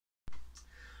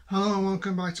Hello and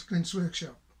welcome back to Clint's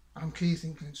Workshop. I'm Keith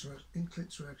in Clint's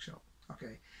Workshop.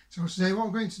 Okay, so today what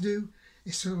I'm going to do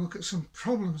is to look at some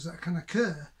problems that can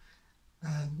occur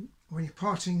when you're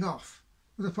parting off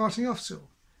with a parting off tool.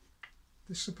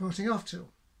 This is a parting off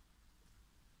tool.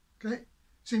 Okay,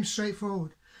 seems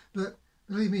straightforward, but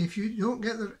believe me, if you don't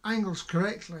get the angles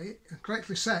correctly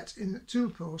set in the tool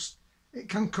post, it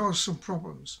can cause some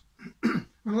problems. We'll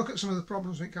look at some of the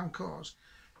problems it can cause,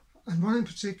 and one in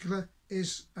particular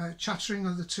is chattering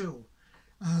of the tool.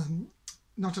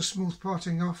 Not a smooth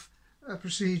parting off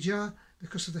procedure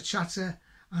because of the chatter,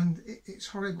 and it's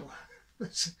horrible.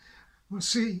 But we'll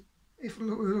see if we're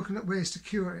looking at ways to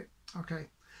cure it. Okay,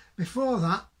 before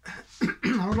that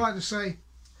I would like to say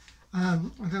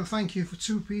I'm going to thank you for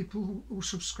 2 people who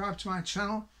subscribed to my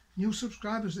channel. New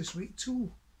subscribers this week, 2.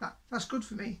 That's good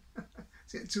for me.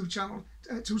 To get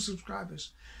 2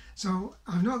 subscribers. So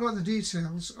I've not got the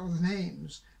details or the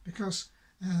names because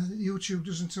YouTube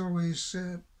doesn't always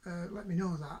let me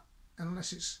know that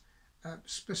unless it's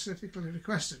specifically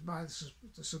requested by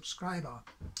the subscriber.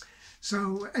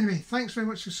 So anyway, thanks very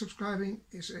much for subscribing.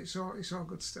 It's all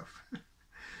good stuff.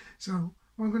 So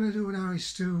what I'm going to do now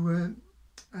is to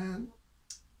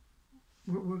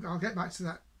I'll get back to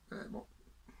that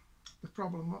the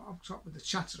problem up top with the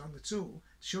chatter on the tool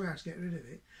to show you how to get rid of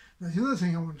it. But the other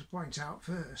thing I want to point out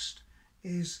first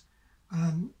is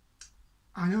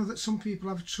I know that some people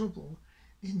have trouble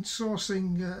in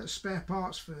sourcing spare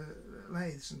parts for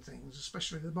lathes and things,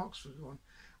 especially the Boxford one,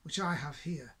 which I have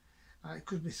here. It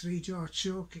could be 3-jaw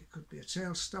choke, it could be a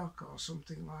tailstock or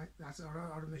something like that,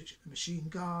 or a machine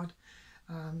guard.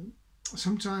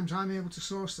 Sometimes I'm able to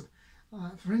source them.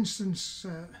 For instance,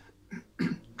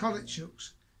 collet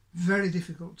chooks, very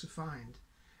difficult to find,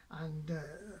 and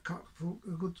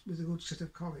with a good set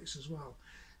of collets as well.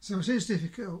 So it is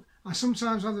difficult. I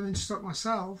sometimes have them in stock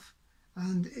myself,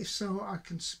 and if so, I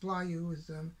can supply you with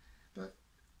them. But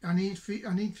I need for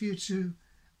you to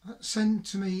send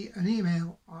to me an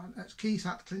email at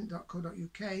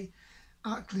keith@clint.co.uk.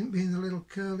 @Clint being the little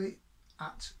curly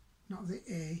at, not the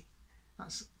A.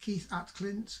 That's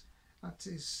Keith@Clint. That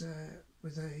is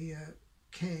with a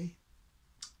K.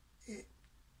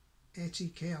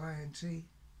 ATKLINT.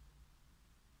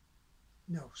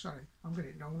 No, sorry, I'm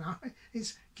getting it wrong now.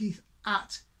 It's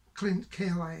Keith@Clint,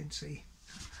 KLINT.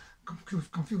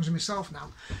 Confusing myself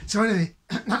now. So anyway,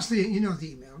 that's the the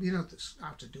email. You know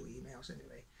how to do emails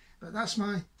anyway. But that's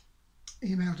my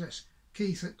email address,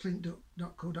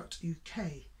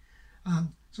 keith@clint.co.uk.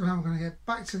 So now I'm going to get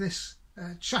back to this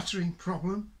chattering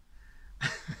problem.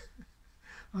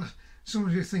 Some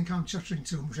of you think I'm chattering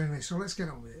too much anyway, so let's get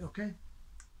on with it, okay?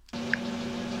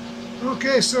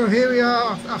 Okay, so here we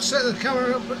are. I've set the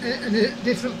camera up in a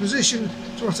different position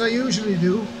to what I usually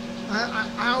do.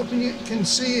 I hope you can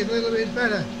see it a little bit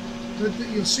better, but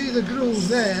you'll see the groove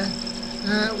there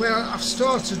where I've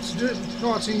started to do it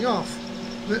parting off.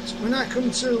 But when I come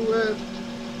to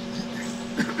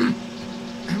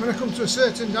when I come to a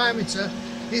certain diameter,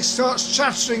 it starts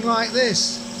chattering like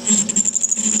this.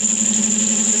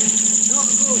 Not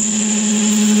good.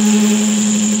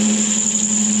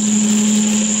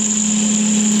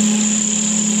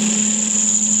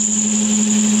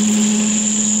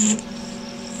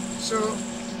 So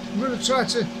I'm going to try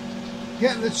to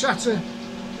get the chatter,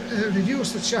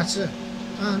 reduce the chatter,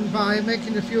 and by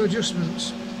making a few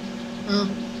adjustments.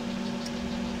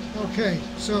 Okay,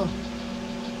 so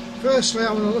firstly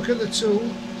I want to look at the tool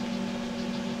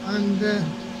and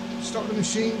stop the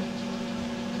machine,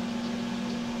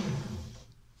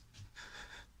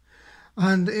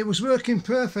 and it was working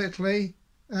perfectly.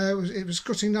 It was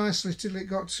cutting nicely till it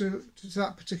got to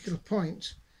that particular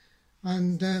point,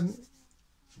 and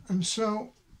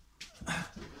so let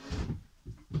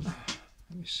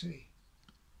me see.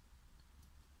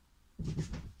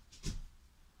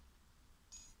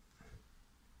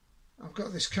 I've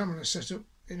got this camera set up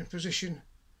in a position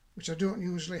which I don't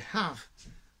usually have.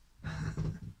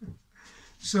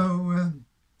 So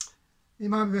you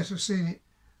might be better seeing it.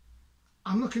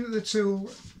 I'm looking at the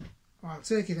tool. I'll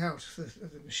take it out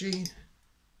of the machine,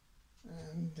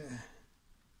 and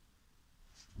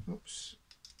oops.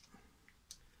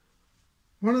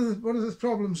 One of the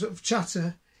problems of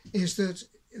chatter is that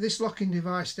this locking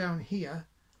device down here,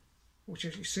 which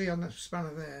as you see on the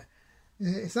spanner there,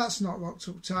 if that's not locked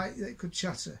up tight, it could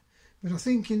chatter. But I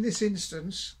think in this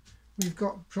instance we've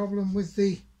got a problem with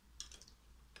the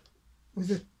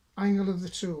angle of the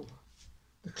tool,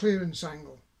 the clearance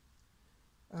angle.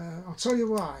 I'll tell you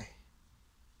why.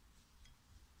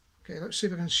 Okay, let's see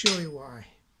if I can show you why.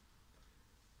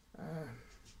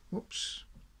 Whoops.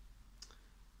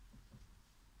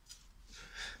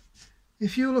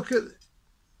 if you look at,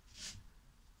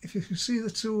 if you can see the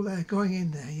tool there going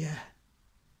in there, yeah,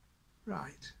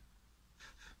 right.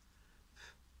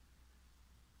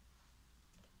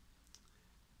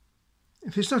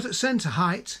 If it's not at centre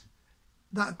height,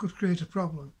 that could create a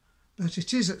problem, but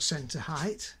it is at centre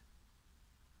height.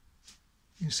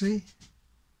 You see?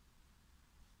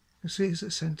 You see it's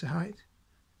at centre height.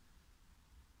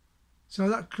 So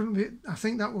that couldn't be, I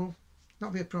think that will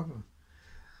not be a problem.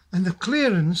 And the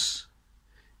clearance,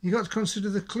 you've got to consider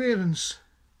the clearance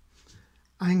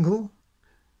angle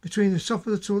between the top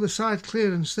of the tool, the side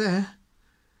clearance there,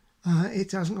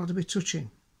 it hasn't got to be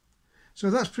touching. So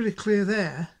that's pretty clear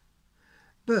there.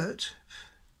 But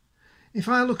if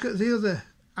I look at the other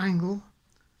angle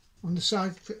on the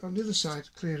side, on the other side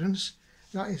clearance,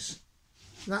 that is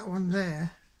that one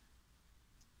there,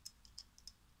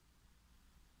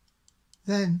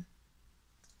 then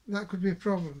that could be a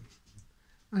problem.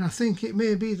 And I think it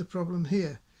may be the problem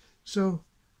here. So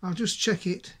I'll just check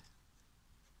it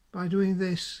by doing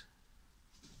this.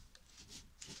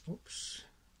 Oops.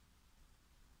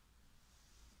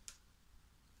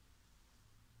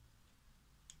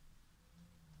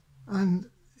 And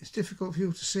it's difficult for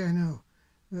you to see, I know,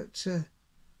 but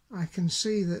I can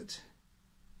see that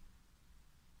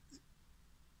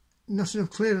not enough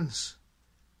clearance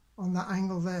on that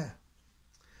angle there.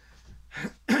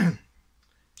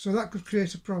 So that could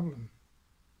create a problem.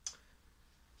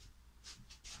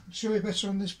 I'll show you better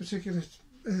on this particular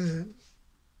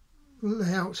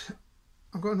layout.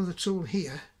 I've got another tool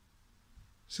here.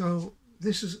 So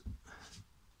this is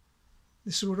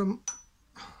what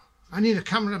I need a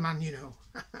cameraman, you know.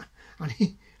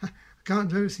 I can't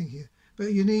do everything here,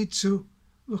 but you need to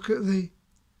look at that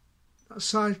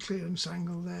side clearance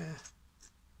angle there,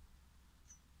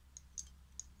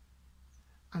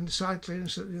 and the side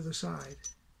clearance at the other side,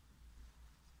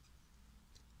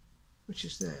 which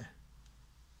is there.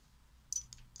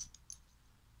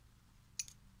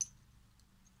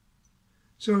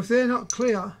 So if they're not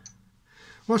clear,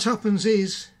 what happens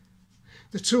is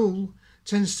the tool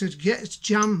tends to get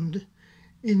jammed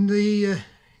in the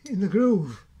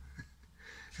groove.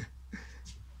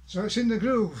 So it's in the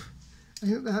groove. I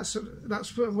think that's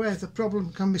where the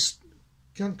problem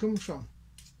can come from.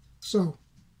 So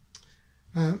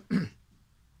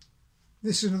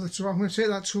this is another tool. I'm going to take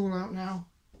that tool out now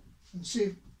and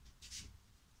see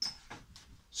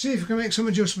if we can make some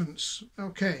adjustments.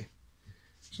 Okay,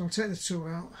 so I'll take the tool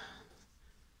out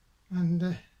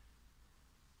and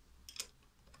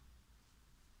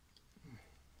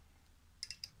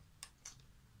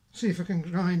see if I can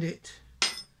grind it,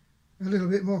 a little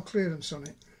bit more clearance on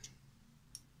it.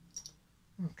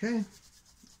 Okay,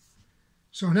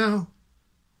 so now,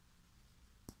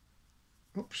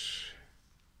 oops,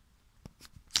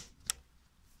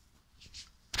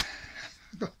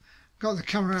 got the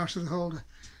camera out of the holder.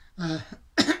 What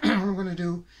I'm going to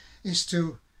do is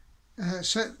to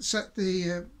set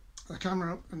the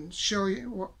camera up and show you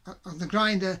what on the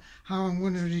grinder how I'm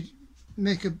going to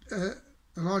make a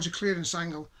larger clearance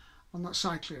angle on that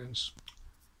side clearance.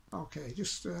 Okay,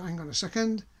 just hang on a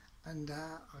second and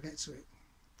I'll get to it.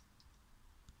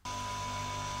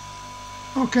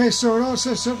 Okay, so we're all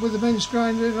set up with the bench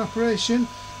grinder in operation.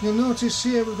 You'll notice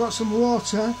here we've got some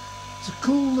water to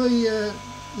cool the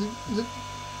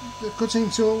cutting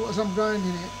tool as I'm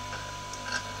grinding it.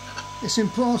 It's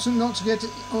important not to get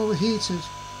it overheated,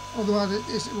 otherwise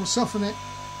it will soften it.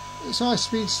 It's high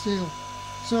speed steel.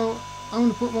 So I'm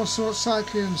going to put more side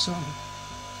clearance on.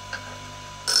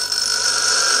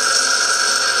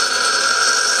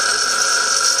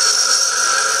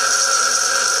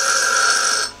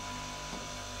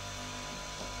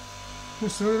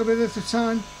 Just a little bit at a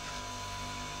time.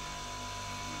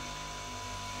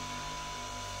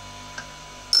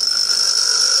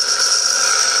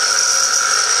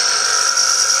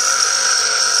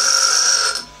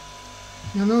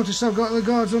 You'll notice I've got the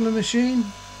guards on the machine,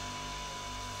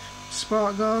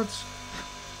 spark guards,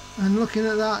 and looking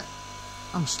at that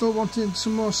I'm still wanting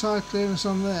some more side clearance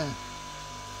on there.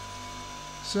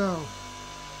 So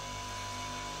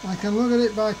I can look at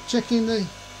it by checking the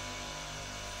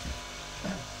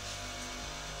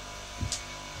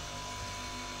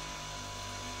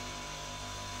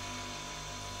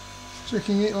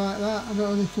checking it like that. I don't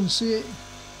know if you can see it.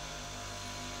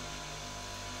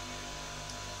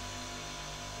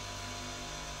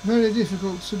 Very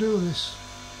difficult to do this,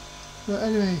 but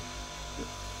anyway,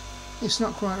 it's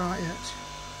not quite right yet.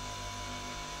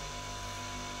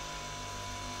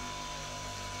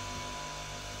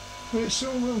 But it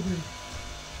so will be.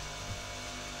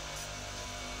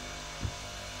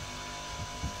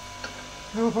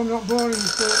 I hope I'm not boring you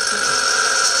folks.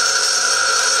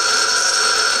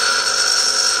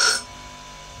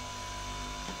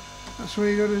 That's what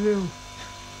you got to do.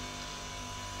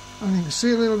 And you can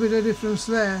see a little bit of difference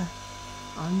there.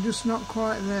 I'm just not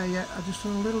quite there yet. I just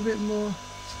want a little bit more.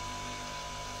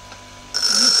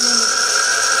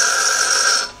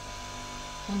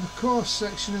 On the coarse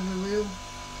section of the wheel.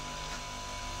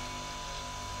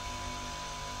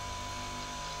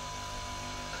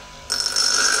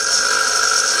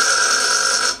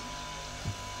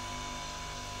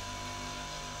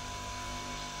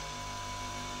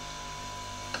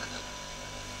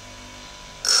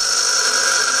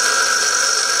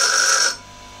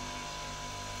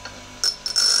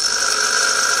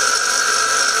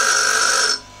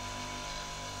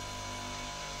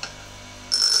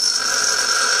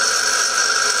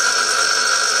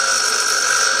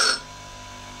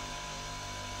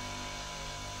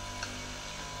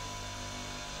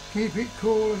 Keep it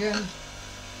cool again.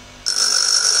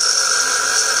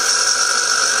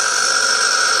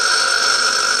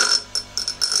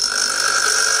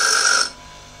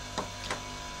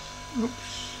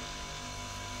 Oops.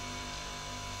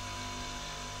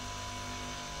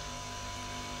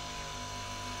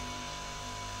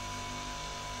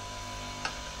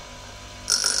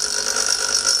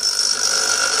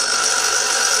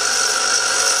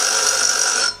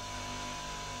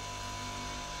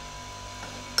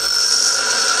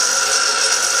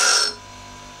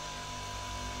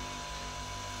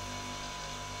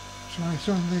 Try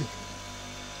some of the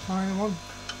finer one.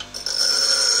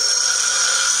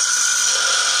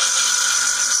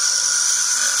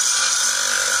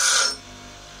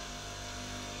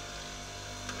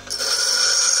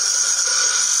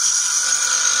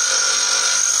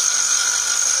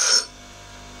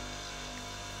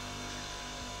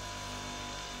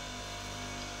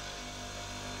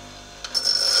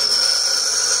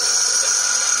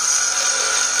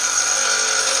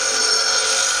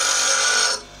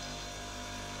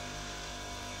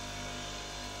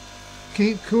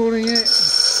 Keep cooling it.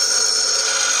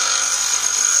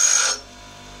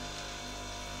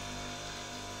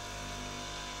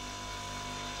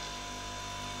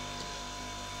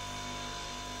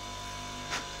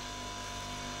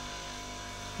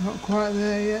 Not quite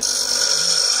there yet.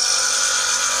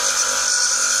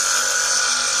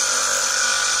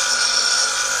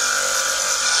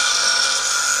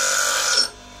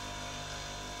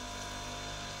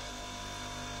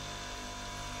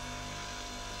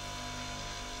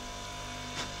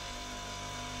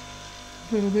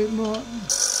 A little bit more.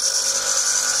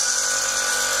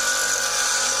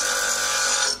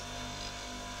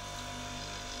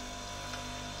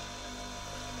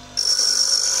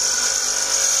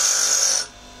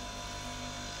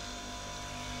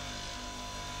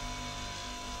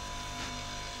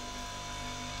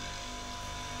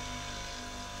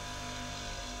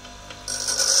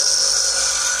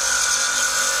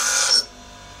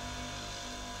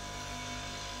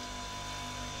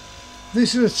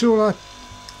 This is a tool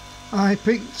I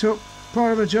picked up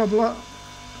part of a job lot.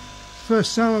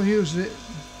 First time I've used it.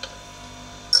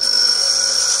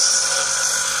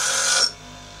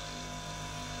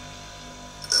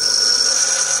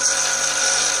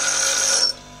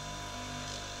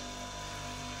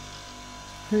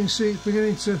 You can see it's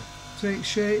beginning to take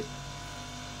shape.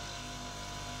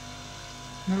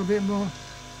 A little bit more.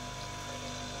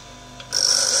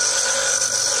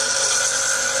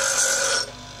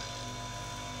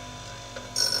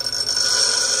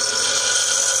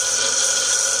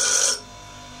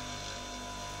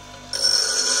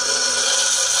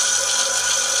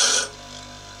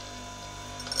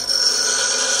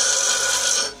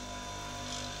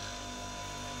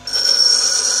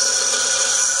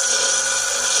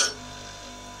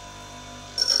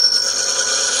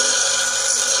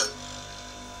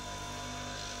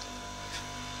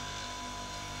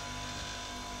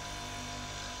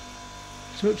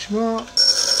 Touch more.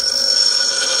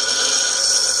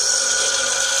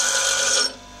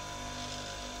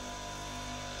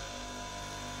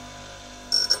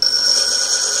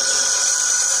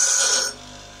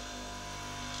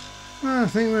 I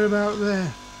think we're about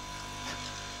there.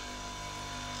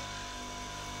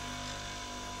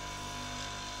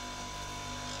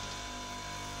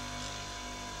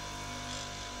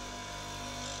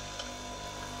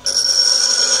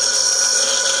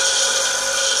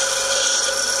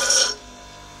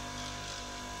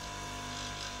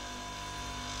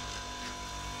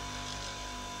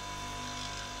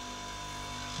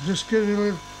 Just give it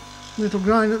a little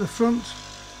grind at the front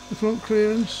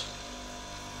clearance.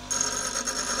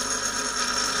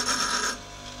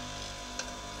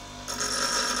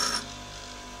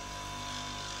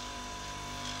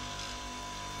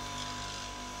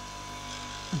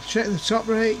 And check the top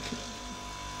rake.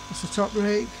 That's the top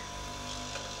rake.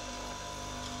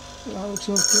 That looks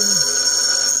okay.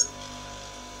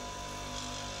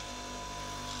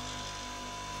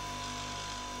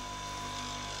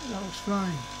 That looks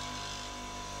fine.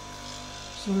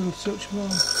 Just a little touch more.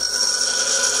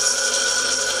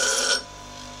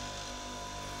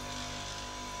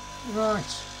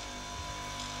 Right.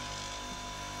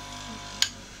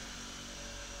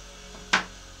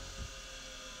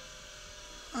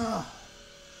 Oh.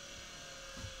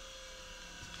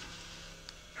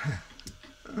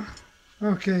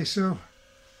 Okay, so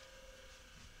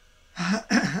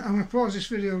I'm going to pause this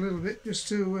video a little bit just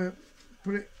to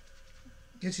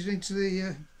get it into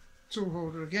the tool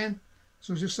holder again.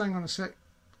 So just hang on a sec.